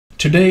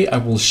Today I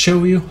will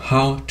show you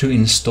how to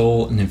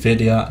install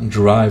Nvidia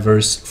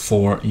drivers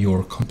for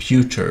your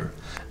computer.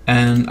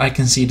 And I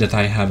can see that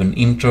I have an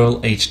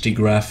Intel HD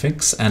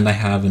graphics and I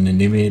have an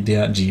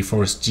Nvidia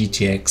GeForce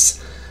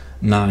GTX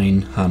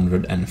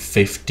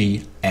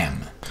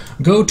 950M.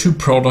 Go to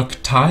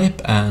product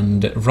type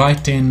and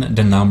write in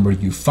the number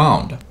you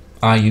found.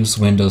 I use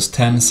Windows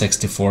 10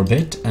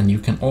 64-bit, and you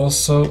can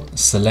also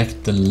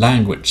select the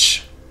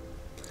language.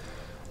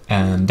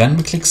 And then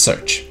we click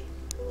search.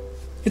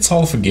 It's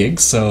half a gig,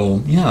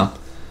 so yeah,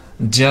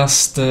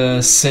 just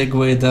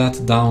segue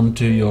that down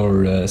to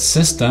your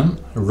system,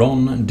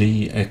 run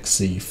the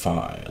exe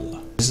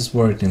file. This is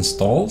where it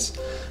installs.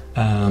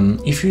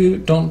 If you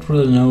don't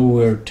really know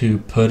where to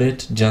put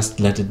it,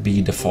 just let it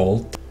be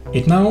default.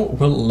 It now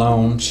will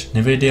launch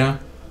Nvidia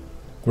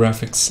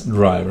graphics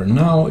driver.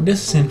 Now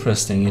this is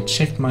interesting, it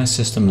checked my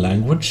system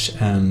language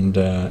and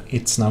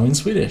it's now in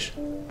Swedish,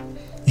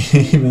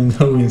 even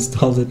though we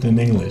installed it in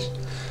English.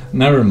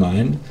 Never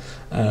mind.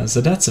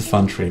 So that's a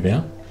fun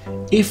trivia.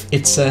 If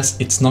it says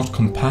it's not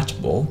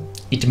compatible,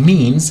 it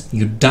means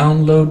you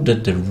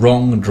downloaded the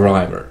wrong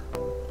driver.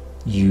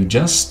 You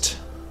just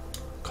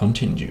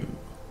continue.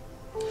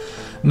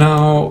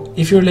 Now,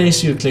 if you're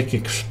lazy, you click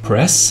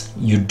Express.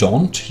 You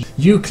don't.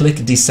 You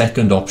click the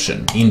second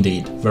option.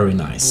 Indeed, very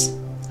nice.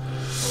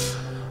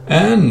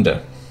 And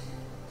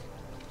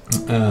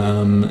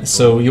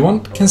so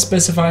you can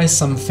specify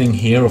something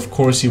here. Of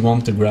course, you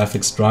want the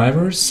graphics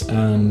drivers,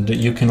 and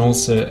you can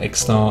also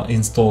install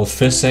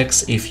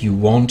PhysX if you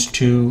want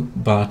to,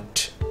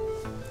 but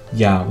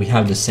yeah, we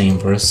have the same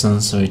version,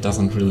 so it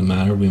doesn't really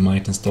matter. We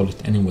might install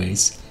it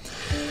anyways.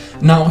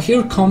 Now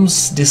here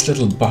comes this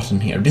little button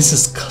here. This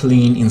is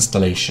clean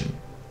installation.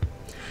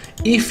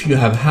 If you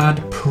have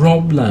had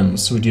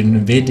problems with your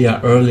Nvidia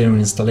earlier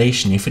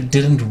installation, if it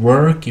didn't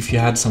work, if you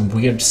had some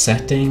weird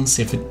settings,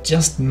 if it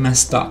just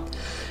messed up,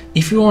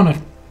 if you want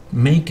to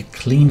make a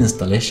clean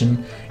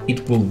installation,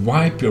 it will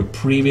wipe your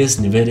previous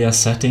Nvidia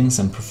settings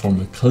and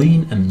perform a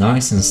clean and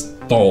nice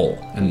install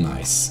and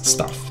nice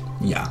stuff.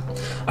 Yeah,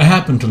 I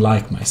happen to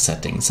like my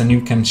settings, and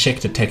you can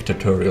check the tech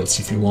tutorials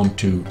if you want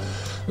to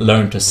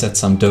learn to set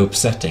some dope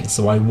settings,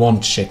 so I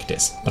won't check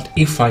this. But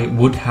if I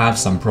would have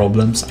some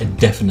problems, I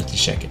definitely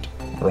check it,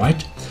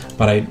 alright?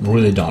 But I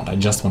really don't, I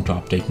just want to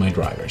update my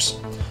drivers.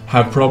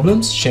 Have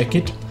problems? Check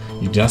it.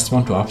 You just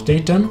want to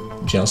update them?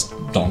 Just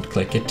don't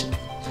click it.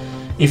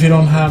 If you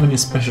don't have any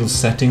special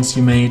settings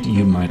you made,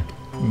 you might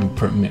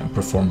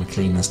perform a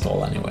clean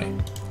install anyway.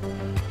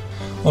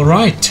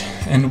 Alright,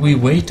 and we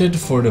waited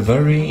for the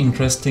very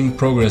interesting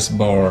progress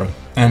bar.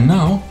 And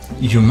now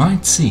you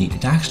might see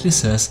it actually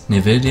says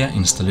Nvidia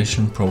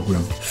installation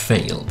program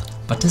failed.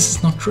 But this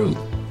is not true.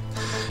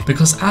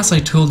 Because as I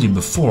told you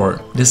before,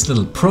 this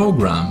little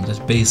program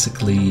that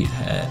basically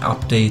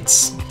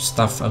updates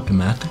stuff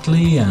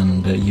automatically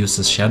and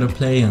uses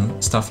Shadowplay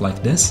and stuff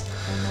like this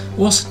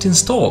wasn't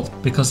installed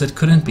because it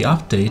couldn't be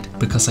updated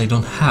because I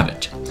don't have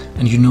it.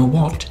 And you know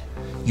what?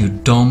 You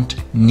don't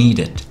need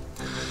it.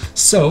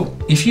 So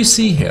if you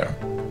see here,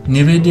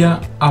 Nvidia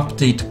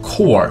Update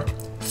Core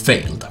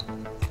failed.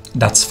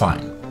 That's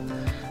fine.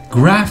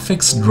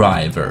 Graphics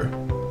driver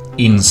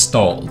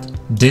installed.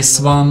 This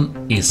one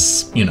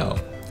is, you know.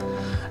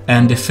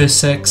 And the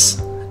PhysX,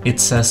 it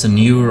says a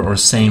newer or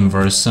same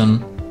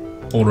version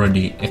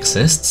already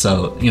exists.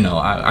 So, you know,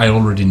 I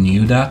already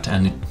knew that,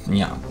 and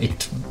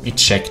it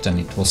checked and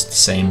it was the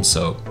same,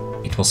 so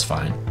it was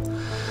fine.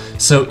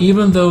 So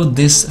even though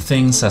this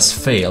thing says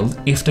failed,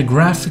 if the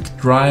graphic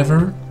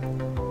driver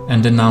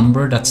and the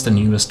number, that's the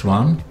newest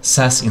one,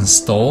 says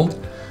installed,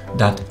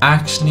 that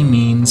actually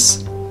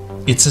means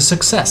it's a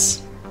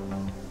success.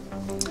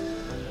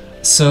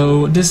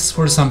 So this is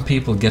where some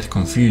people get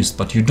confused,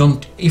 but you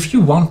don't. If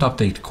you want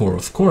Update Core,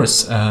 of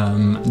course,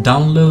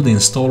 download the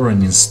installer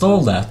and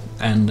install that,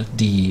 and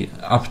the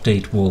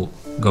update will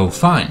go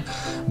fine.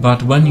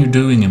 But when you're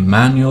doing a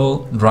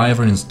manual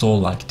driver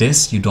install like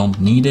this, you don't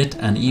need it,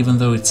 and even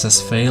though it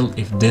says failed,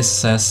 if this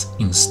says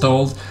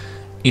installed,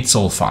 it's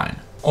all fine.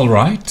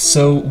 Alright,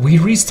 so we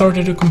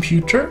restarted the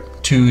computer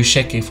to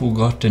check if we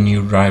got the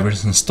new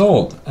drivers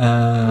installed.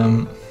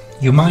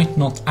 You might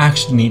not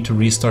actually need to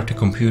restart the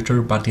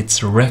computer, but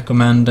it's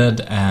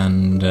recommended,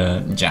 and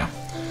yeah,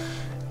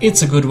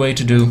 it's a good way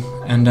to do,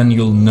 and then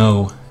you'll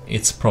know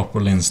it's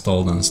properly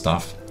installed and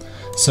stuff.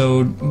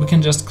 So we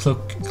can just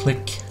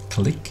click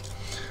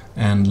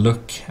and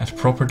look at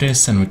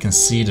properties, and we can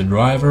see the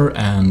driver,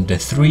 and the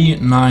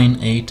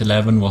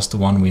 39811 was the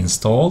one we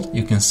installed.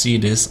 You can see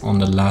this on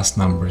the last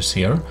numbers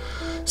here.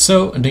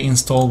 So the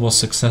install was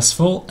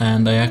successful,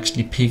 and I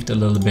actually peeked a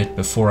little bit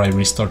before I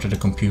restarted the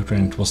computer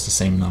and it was the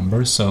same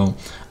number, so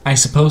I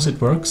suppose it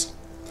works.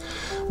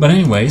 But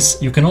anyways,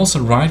 you can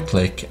also right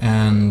click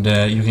and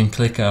you can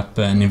click up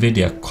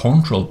Nvidia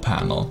control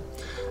panel,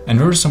 and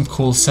there are some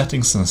cool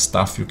settings and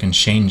stuff you can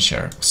change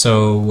here.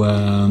 So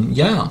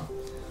yeah,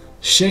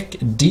 check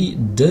the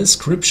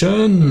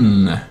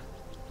description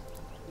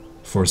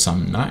for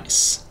some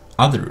nice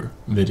other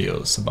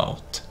videos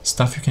about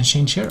stuff you can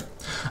change here.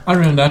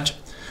 Other than that,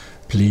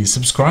 Please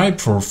subscribe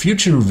for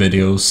future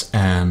videos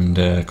and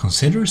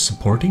consider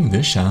supporting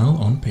this channel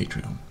on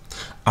Patreon.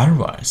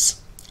 Otherwise,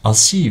 I'll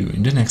see you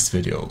in the next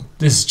video.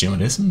 This is Jim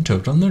Edison,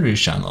 Total Nerdy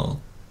Channel,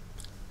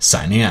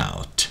 signing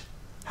out.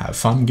 Have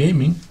fun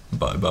gaming.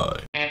 Bye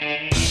bye.